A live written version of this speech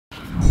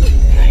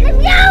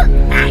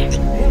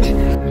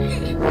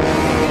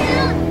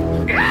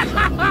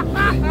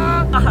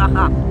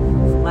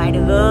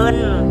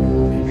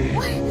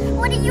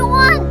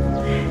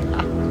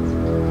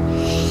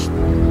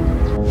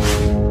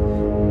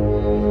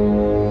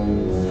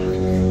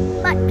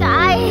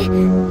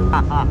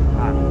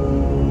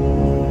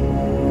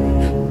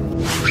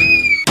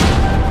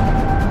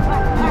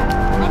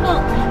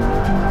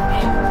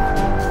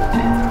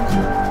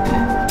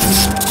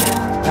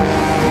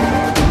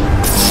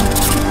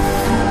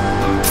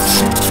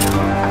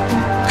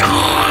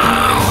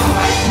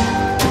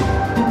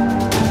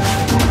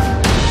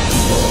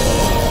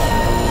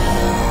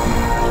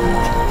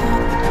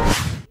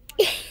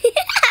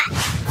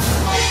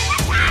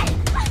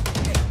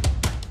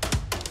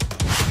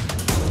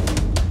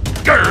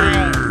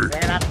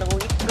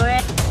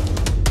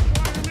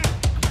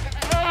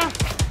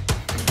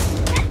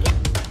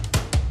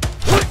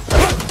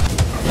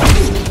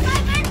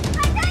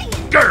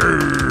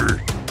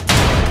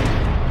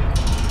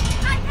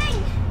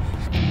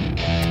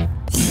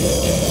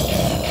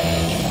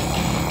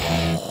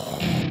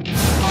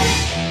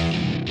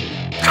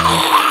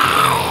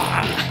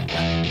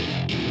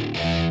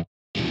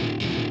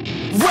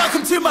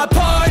Welcome to my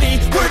party,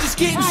 we're just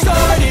getting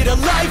started. A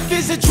life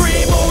is a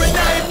dream or a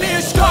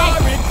nightmare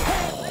scarring.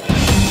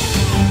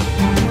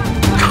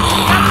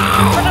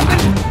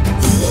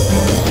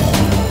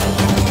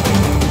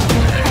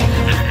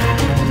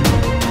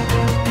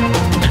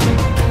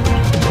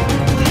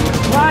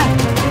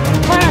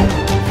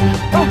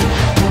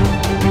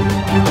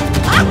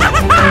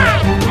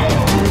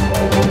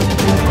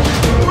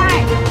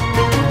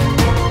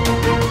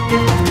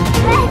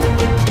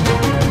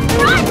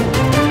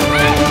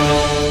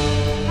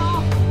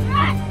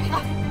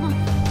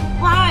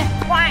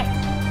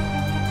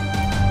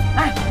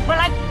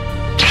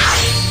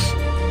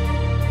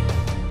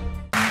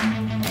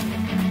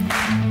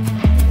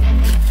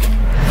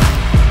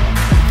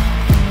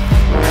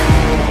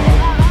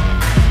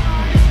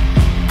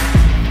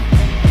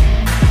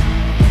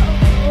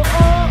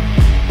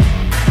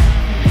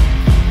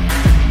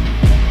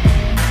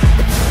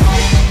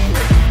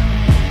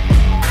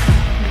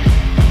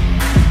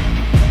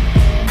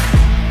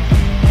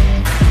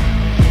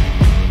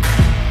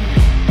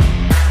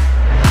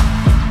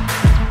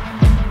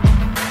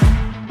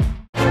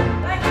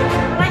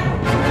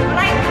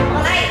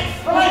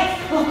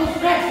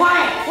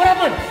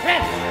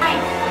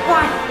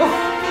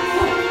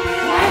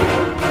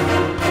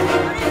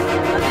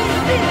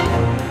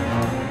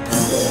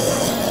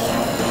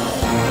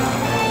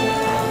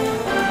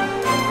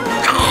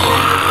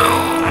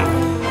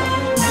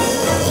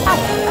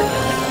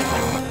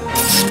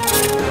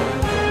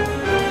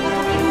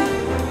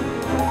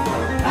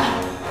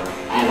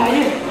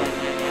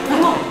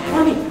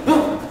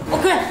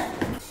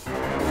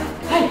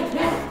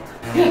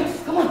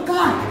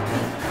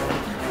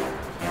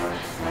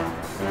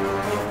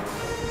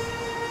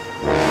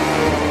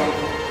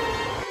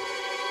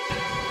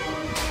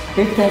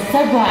 It's a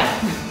subway.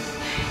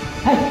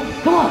 Hey,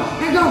 come on,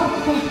 here we go.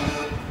 Come on.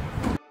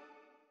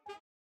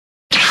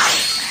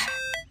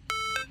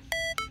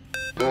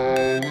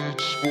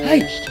 Hey,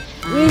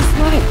 where's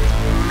Mike?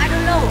 I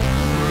don't know.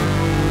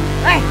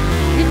 Hey,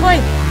 keep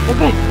going.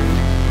 Okay.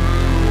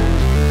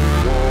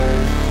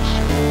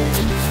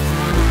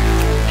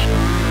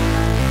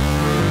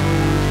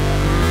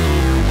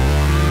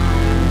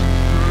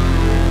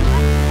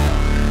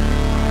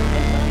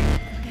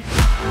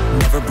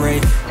 Never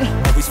break,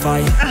 always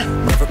fight,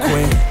 never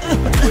quit,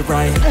 do it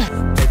right,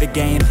 play the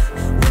game,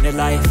 win it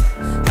life,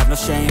 have no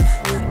shame,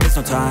 there's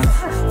no time,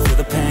 feel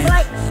the pain,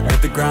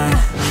 live the grind,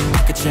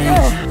 I could change,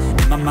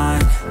 in my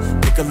mind,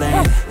 pick a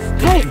lane,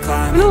 pick and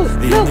climb,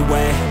 the only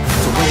way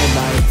to win it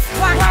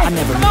life, I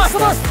never miss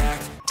that fact.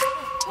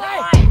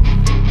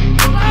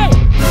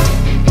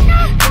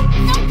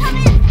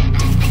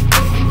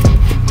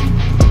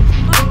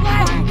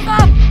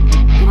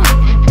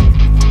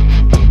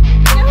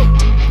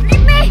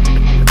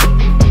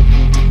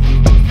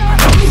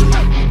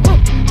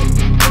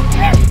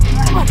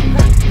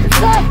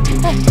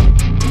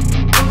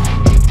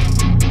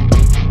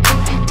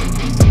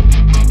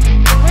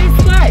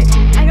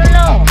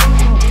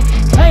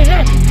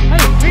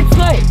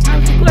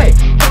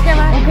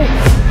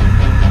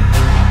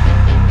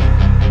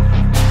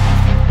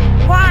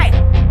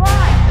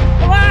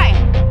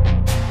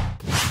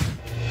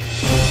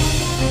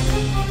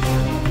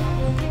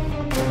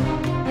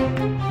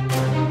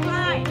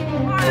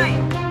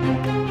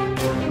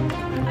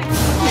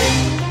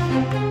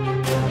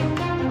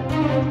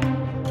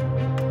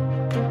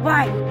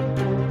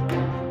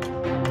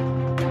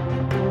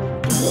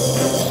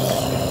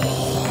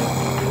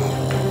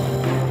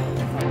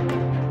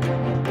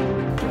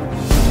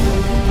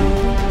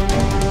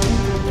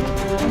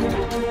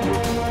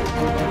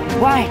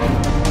 Why?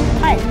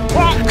 Hey,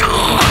 why?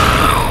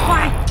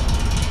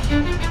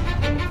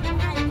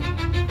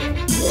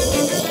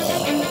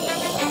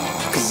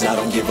 Cause I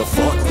don't give a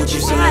fuck what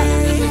you say.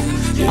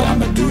 Yeah,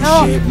 I'ma do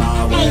shit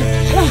my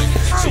way.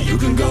 So you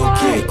can go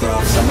kick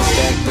rocks, I'ma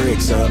stack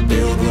bricks up,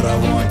 build what I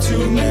want to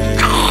make.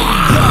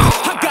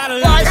 I got a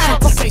lot of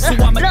shit to say, so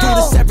I'ma do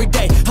this every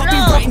day. I'll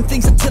be writing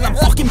things until I'm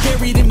fucking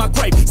buried in my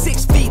grave.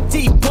 6 feet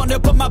deep under,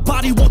 but my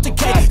body won't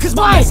decay. Cause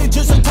my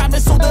messages are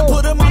timeless, so they'll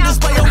put them on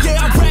display. Oh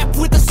yeah, I rap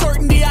with a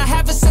certainty, I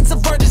have a sense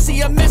of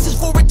urgency. A message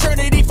for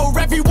eternity, for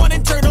everyone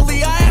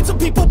internally. I had to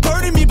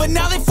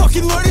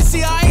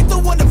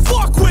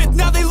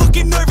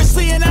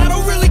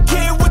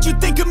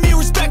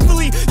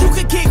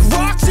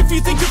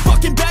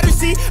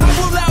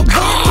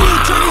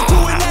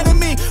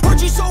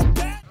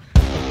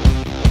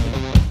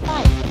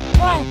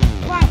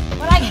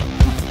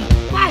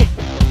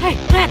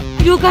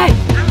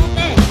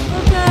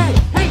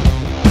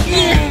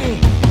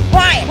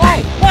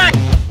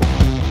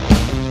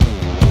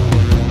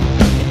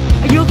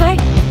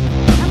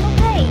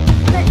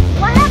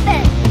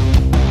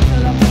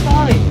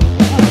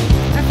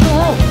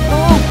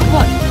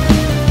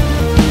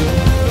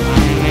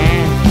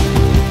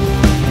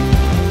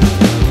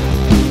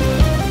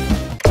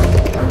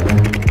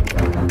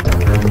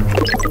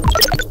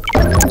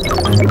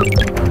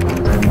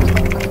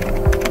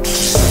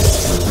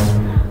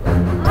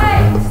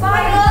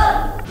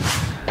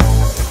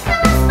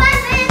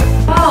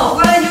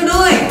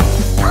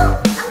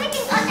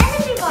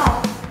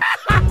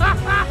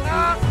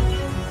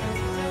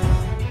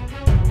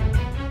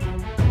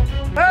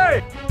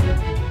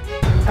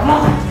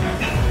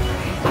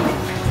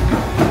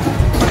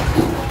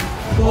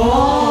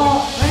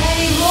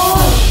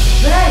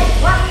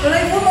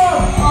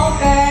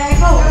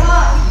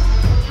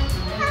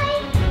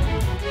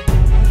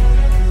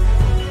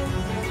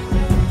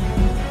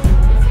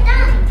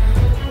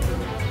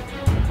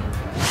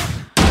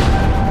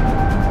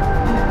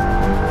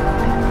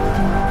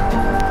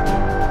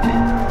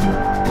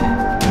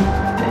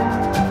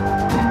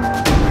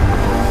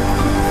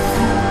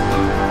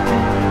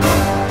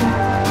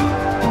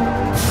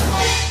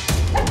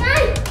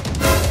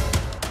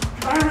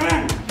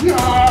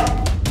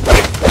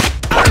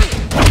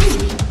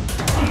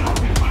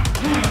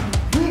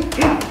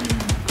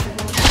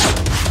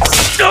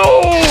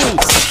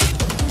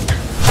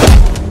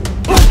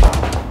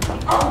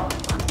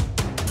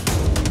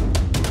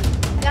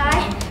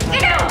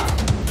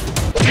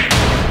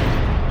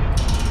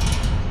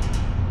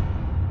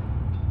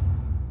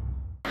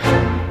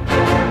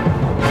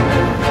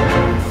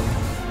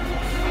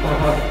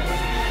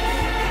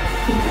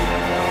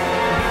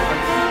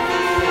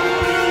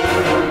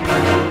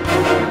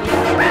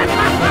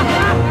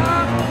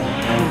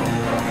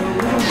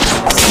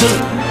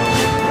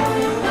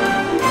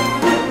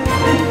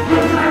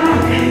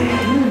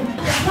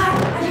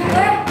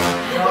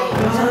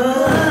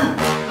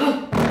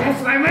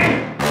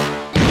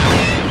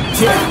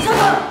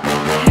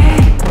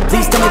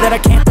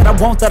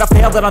don't, that I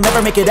fail, that I'll never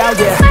make it out,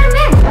 yeah.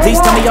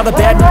 Please tell me all the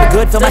bad, not the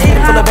good. Fill my head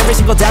full of every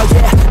single doubt,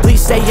 yeah.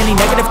 Please say any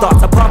negative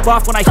thoughts, I pop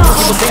off when I hear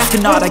people say I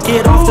cannot. I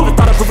get off to the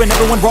thought of proving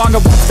everyone wrong.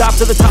 I won't stop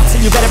to the top, so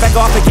you better back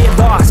off and get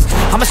lost.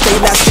 I'ma stay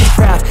loud, stay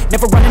proud,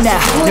 never running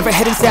out, never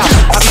heading south.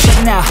 I'll be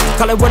checking out,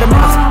 call it word of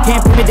mouth.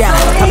 Can't put me down,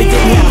 I'll be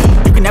getting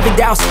out. You can have it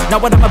douse,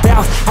 not what I'm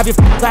about. Have your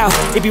cloud,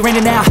 it be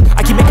raining now.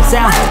 I keep making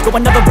sound, go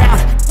another round.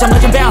 I'm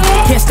legend bound,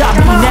 can't stop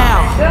me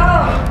now.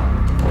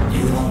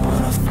 You don't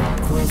wanna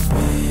fuck with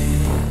me.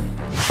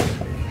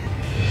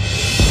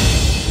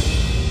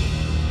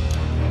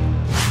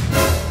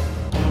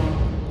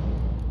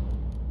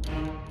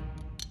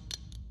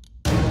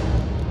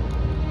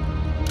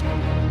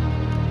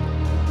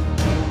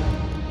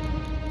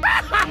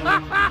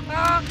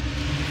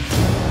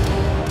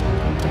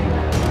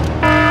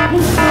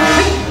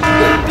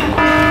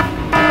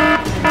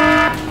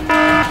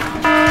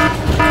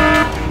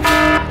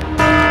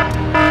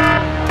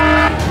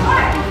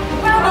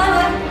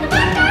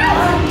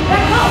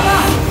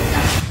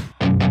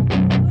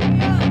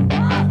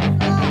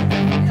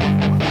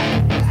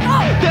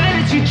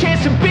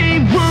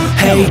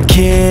 Hey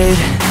kid,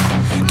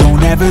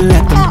 don't ever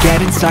let them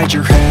get inside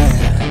your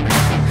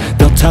head.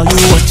 They'll tell you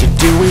what to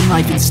do in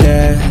life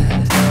instead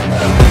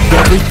of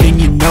everything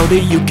you know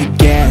that you could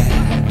get.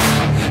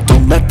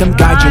 Don't let them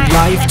guide your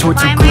life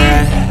towards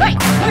regret.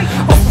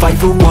 I'll fight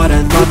for what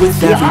I love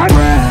with every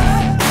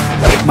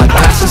breath. My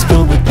past is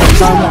filled with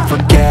things I won't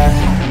forget.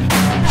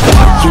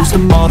 I use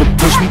them all to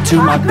push me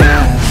to my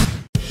best.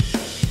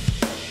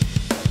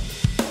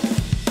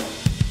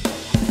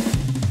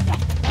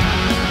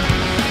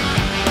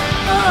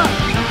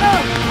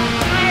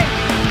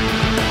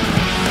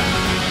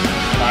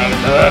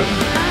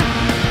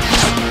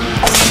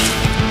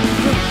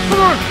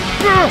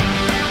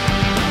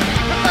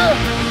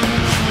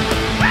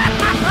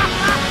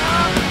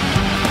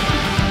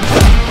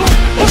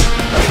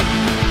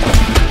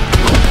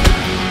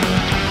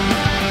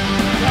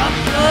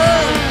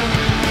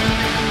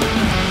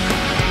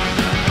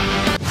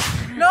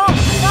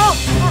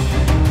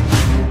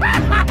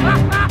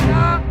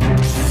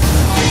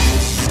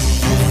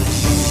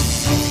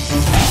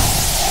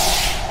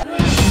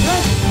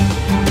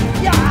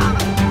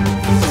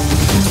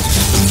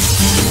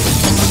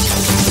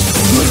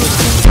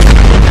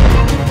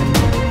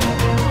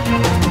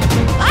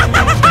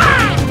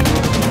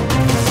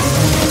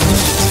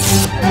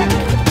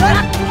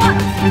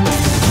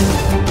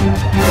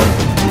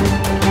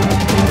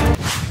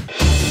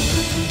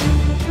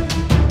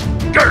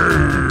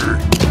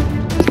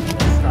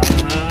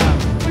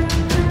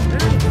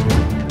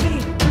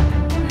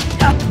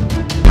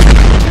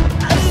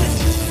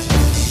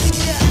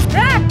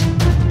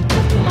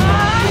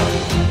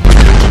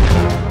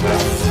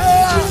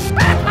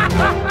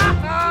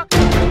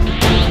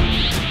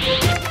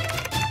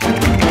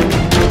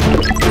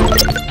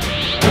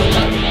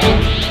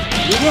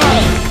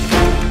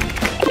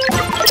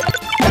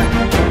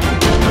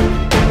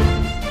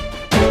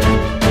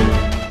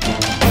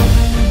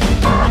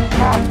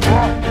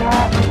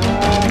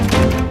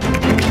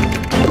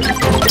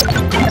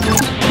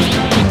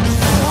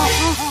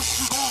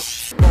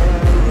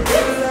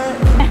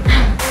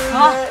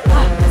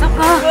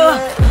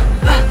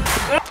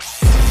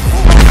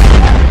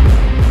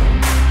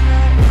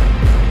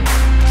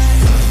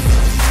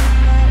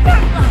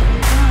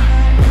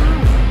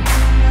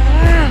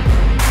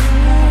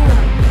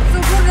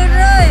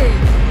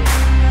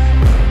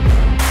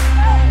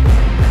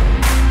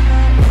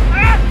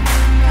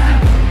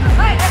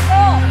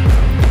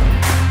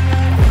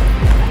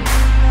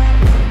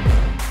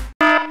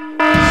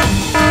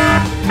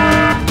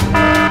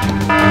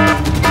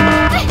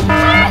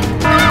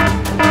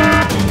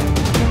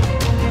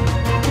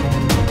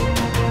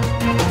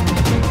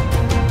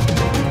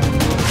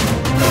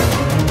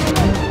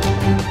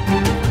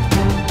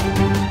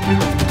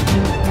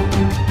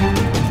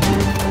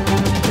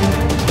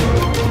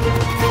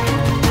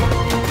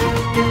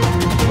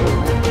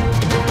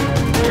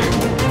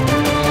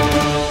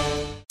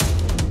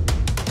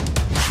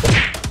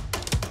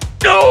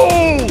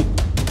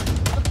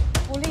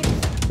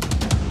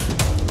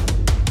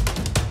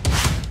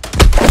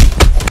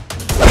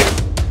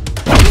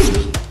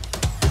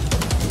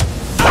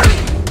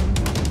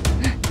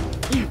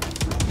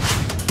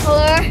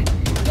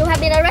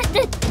 been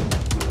arrested.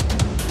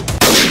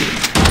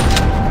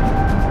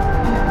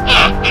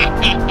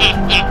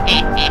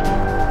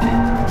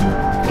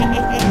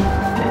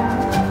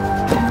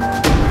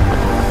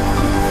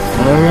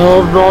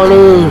 Hello,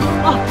 Dolly.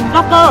 Oh,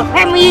 doctor,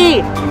 help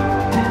me.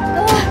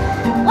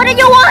 What do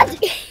you want?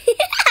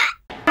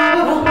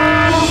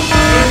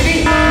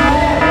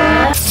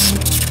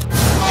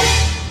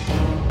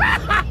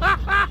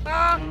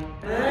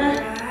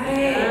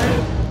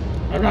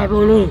 Bye-bye,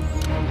 police.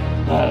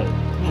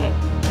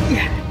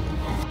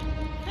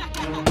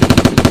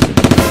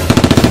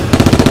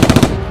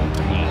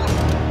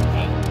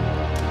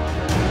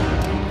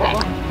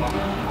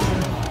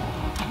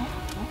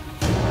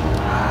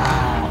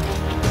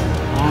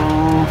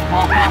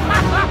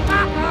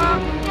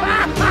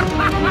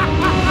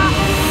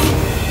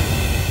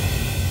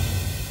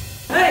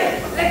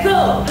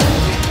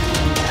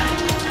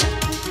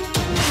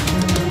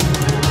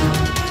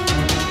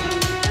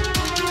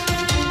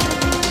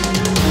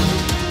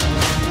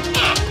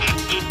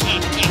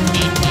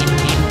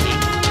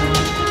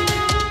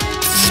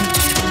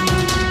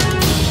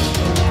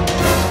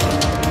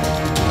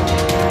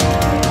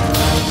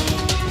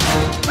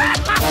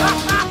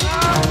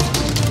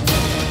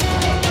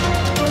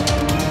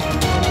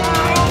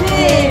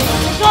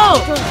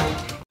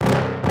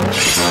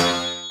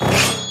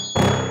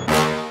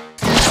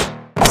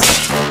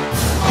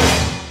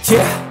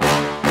 Yeah.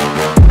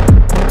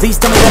 Please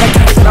tell me that I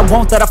can't, that I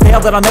won't, that I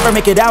fail, that I'll never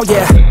make it out,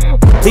 yeah.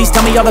 Please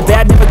tell me all the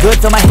bad, never good,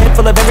 fill my head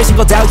full of every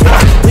single doubt, yeah.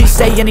 Please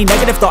say any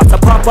negative thoughts,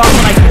 I pop off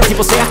when I hear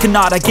people say I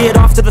cannot. I get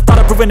off to the thought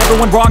of proving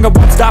everyone wrong, I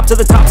won't stop to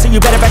the top, so you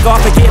better back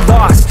off and get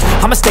lost.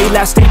 I'ma stay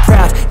loud, stay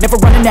proud, never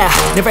running out,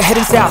 never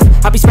heading south.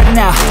 I'll be spreading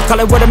out,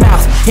 call it word of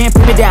mouth, can't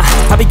put me down,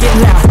 I'll be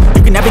getting loud.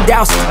 You can have it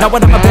douse, not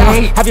what I'm about,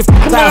 have your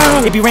f***ing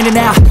loud. It be raining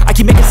now, I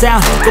keep making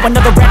sound, go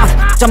another round,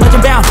 I'm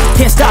legend bound,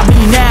 can't stop me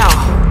now.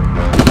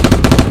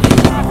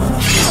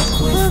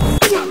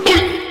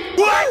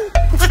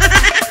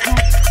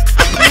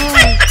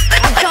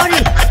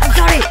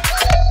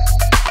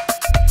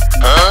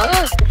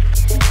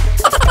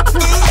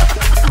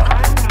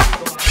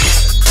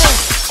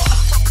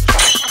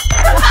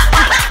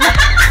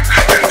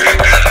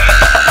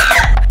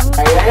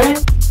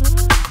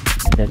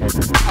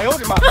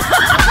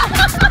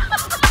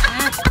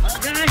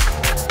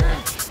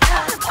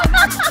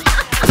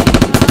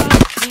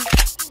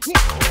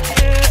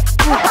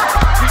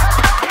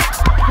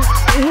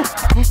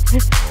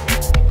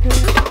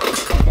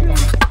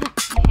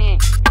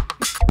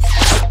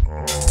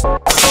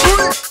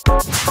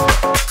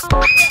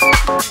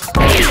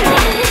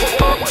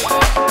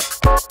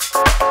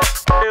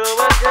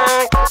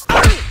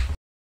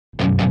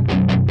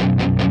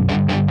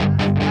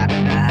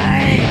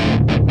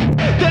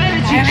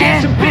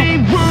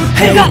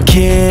 Hey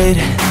kid,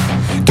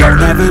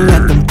 don't ever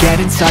let them get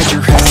inside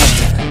your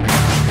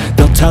head.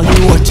 They'll tell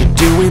you what to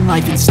do in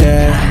life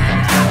instead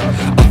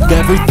of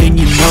everything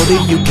you know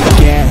that you can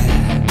get.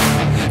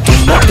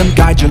 Don't let them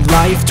guide your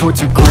life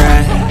towards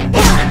regret.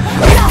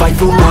 I fight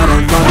for what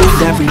I love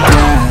with every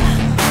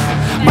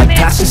breath. My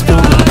past is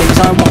filled with things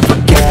I won't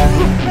forget.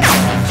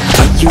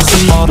 I use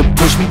them all to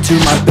push me to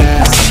my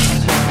best.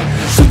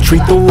 So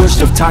treat the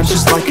worst of times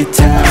just like a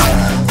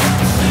test.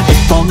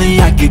 If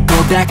only I could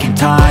go back in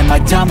time,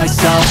 I'd tell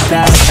myself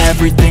that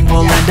everything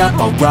will end up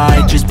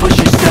alright. Just push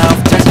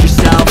yourself, test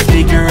yourself,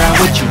 figure out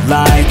what you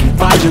like, and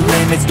find your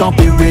limits, don't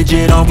be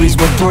rigid, always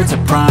work towards a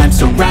prime.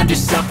 Surround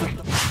yourself with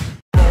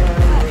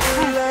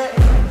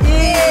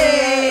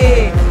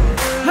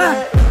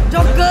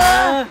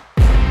Joker!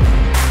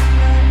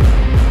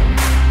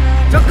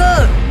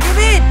 Joker! Give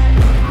it!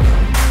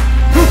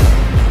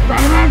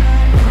 Spiderman!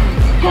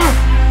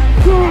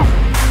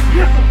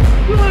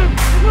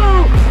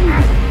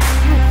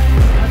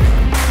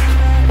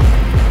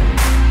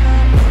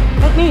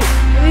 Help me!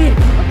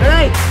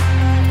 Alright!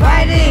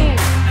 Fighting!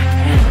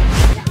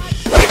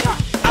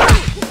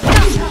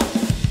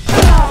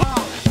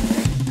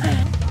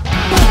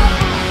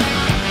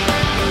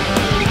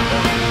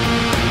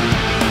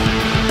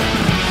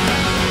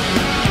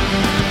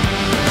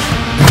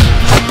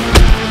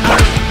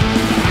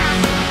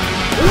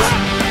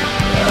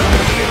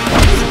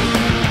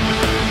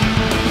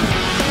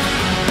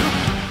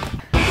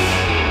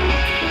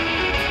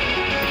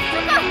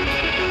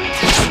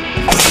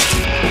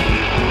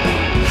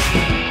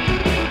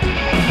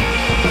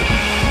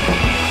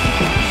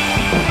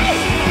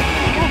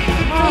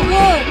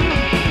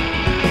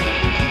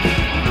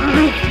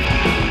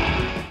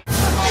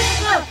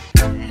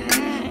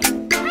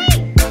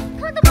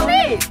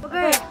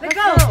 Okay, let's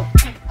go!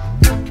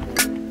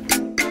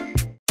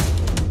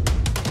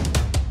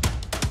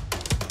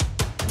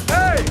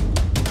 Hey!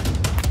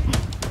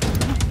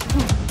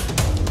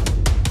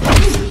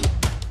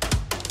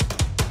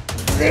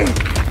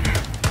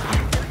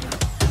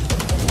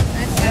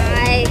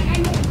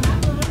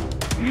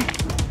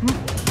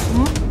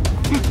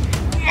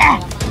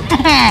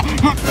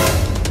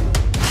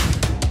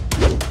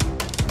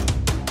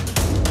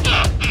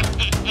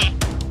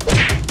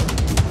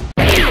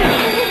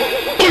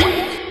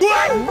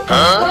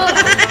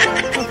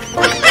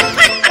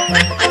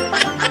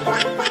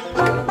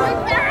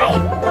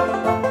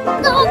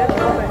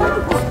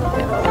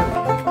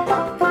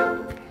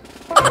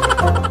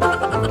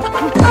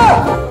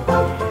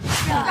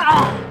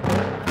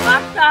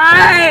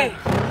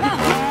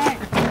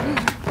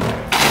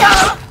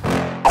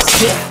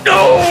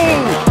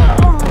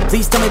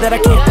 Please tell me that I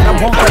can't, that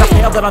I won't, that I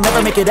fail, that I'll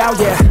never make it out,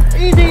 yeah.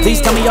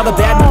 Please tell me all the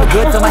bad, never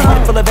good, fill my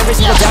head full of every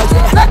single doubt,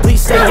 yeah. Please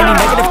say any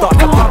negative thought,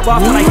 I pop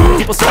off when I hear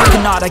people say I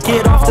cannot. I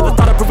get off to the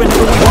thought of proving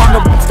everyone wrong,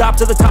 I won't stop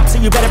to the top, so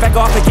you better back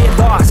off and get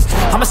lost.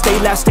 I'ma stay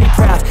loud, stay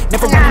proud,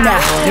 never running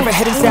out, never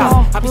heading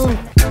south. I'll be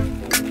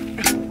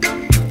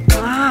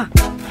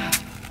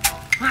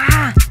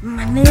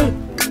Money!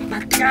 My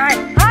guy!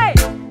 Hey!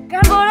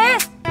 Can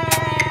police!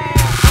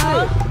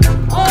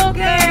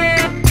 Okay!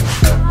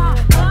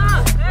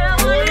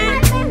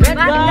 Bad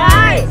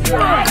guy!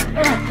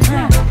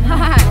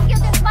 You're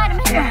the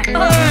Spiderman.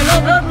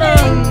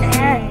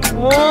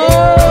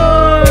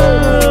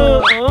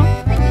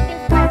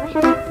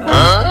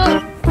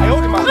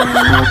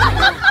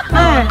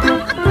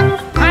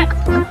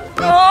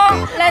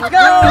 Let's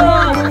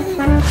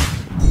go!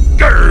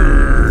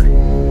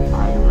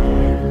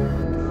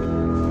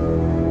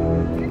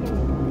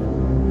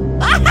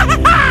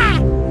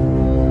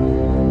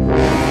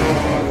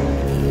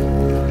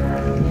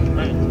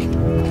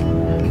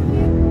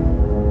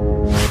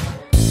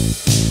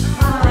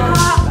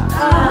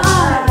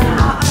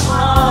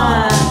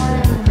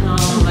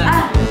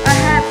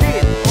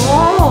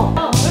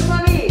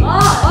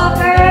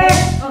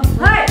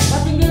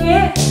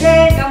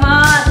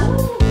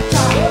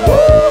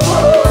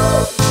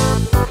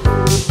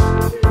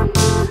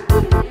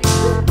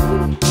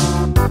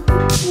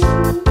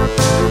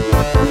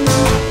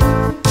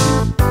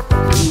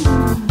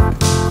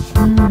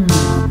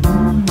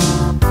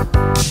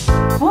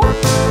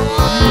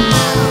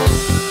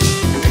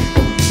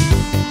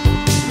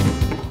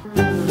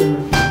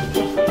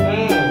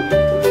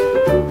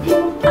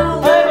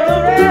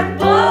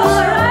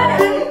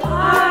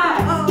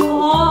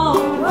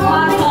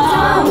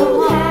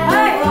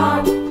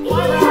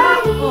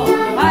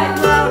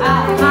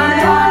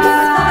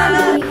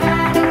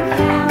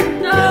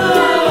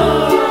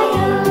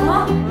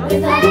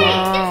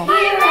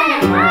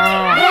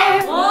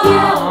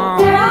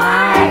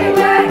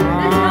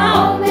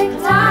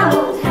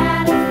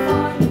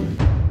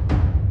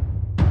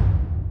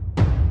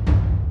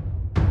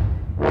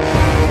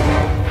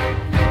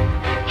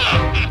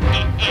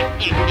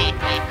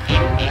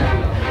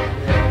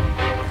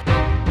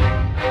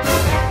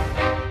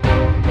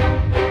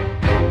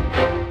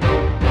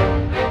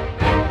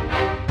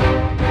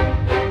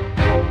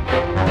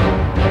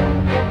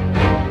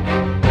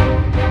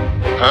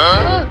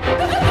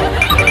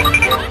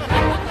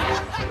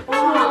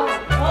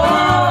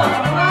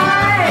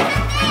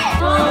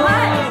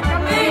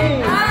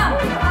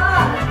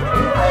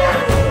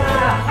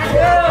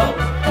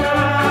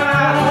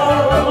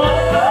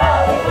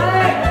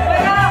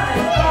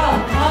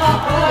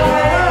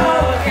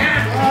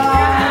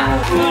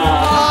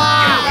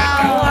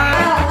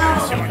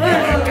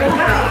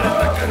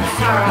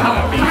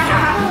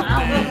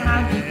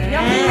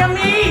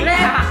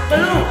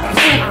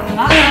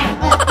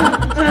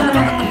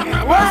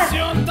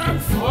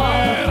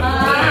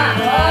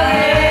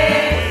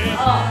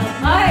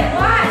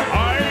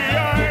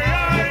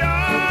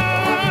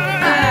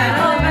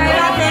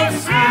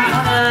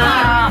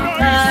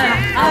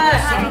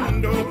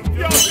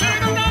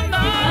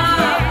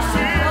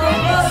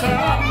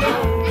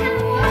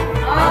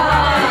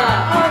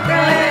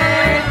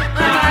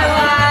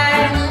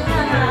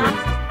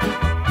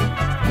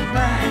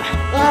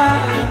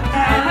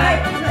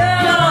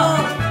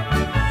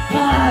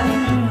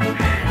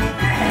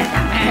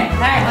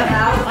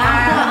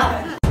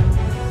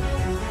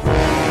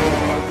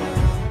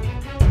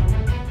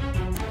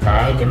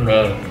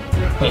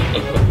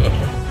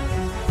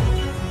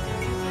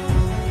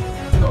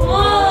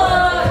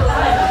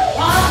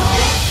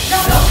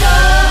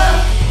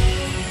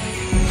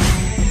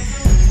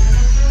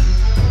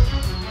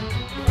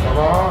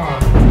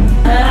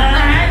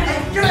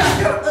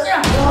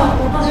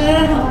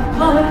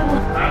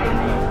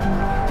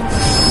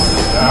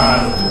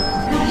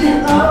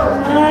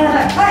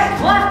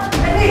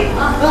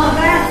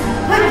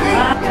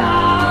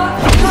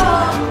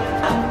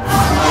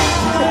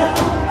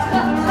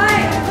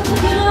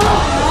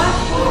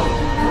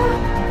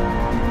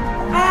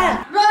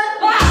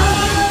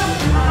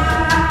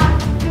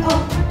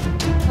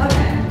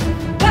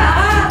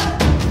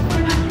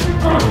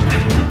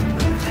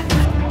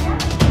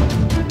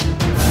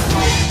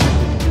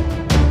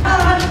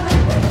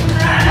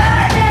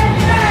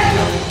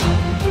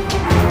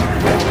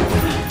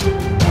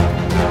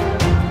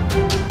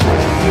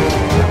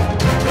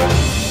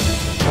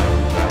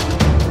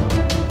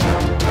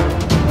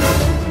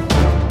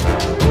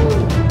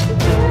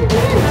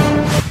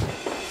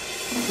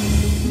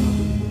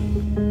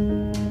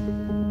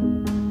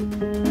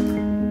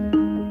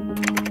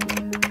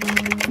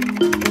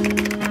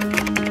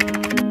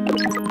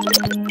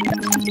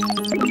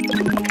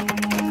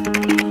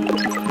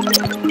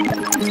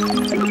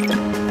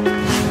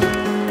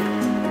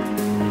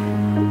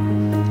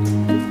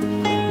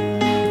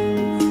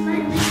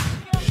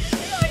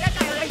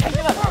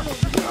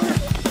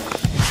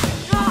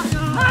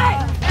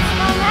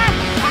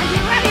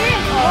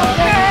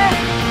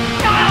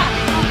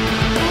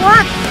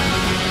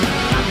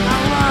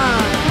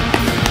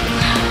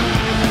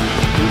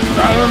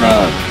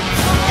 Spiderman!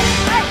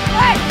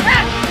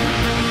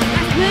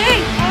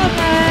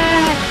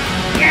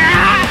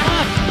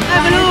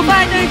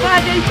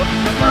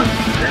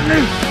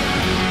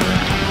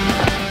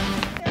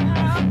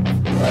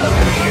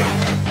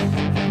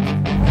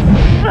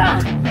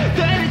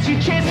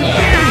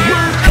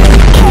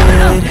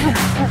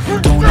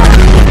 Don't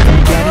ever let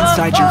them get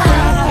inside your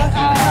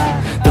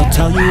head. They'll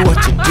tell you what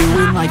to do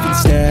in life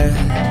instead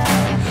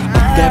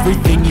of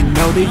everything you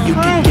know that you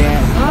can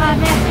get.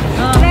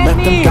 Don't let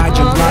them guide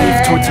your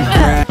life towards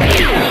regret.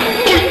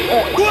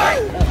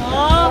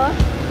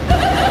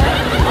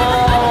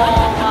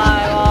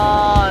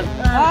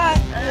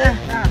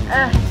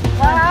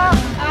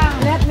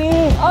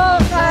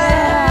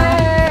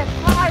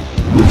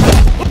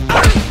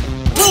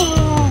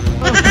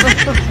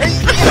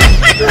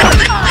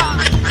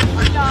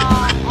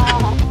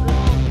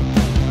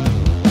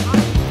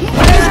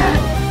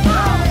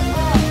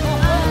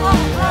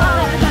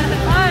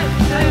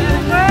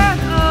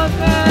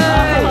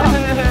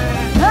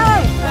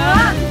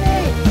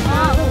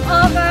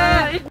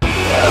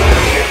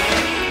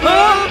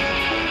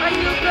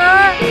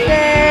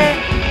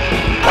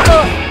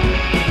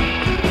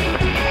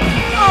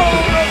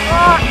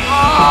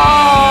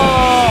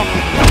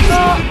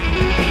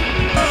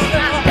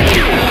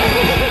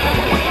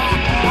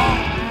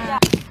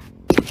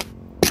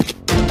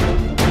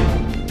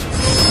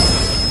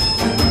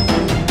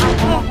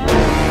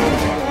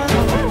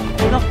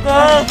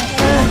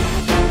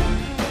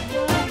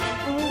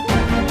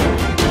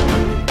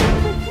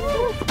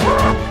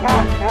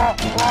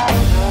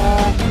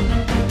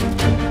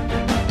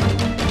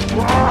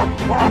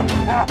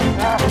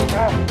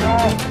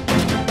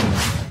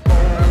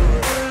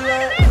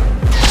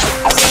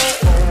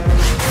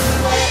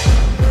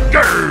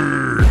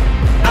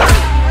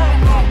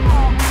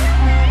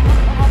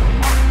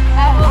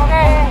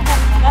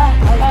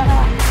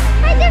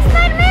 Hi there,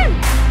 Spiderman!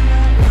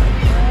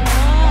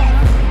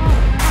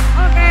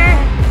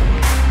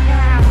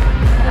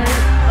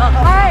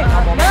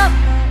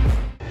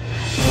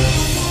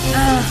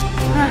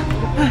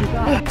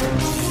 Hey!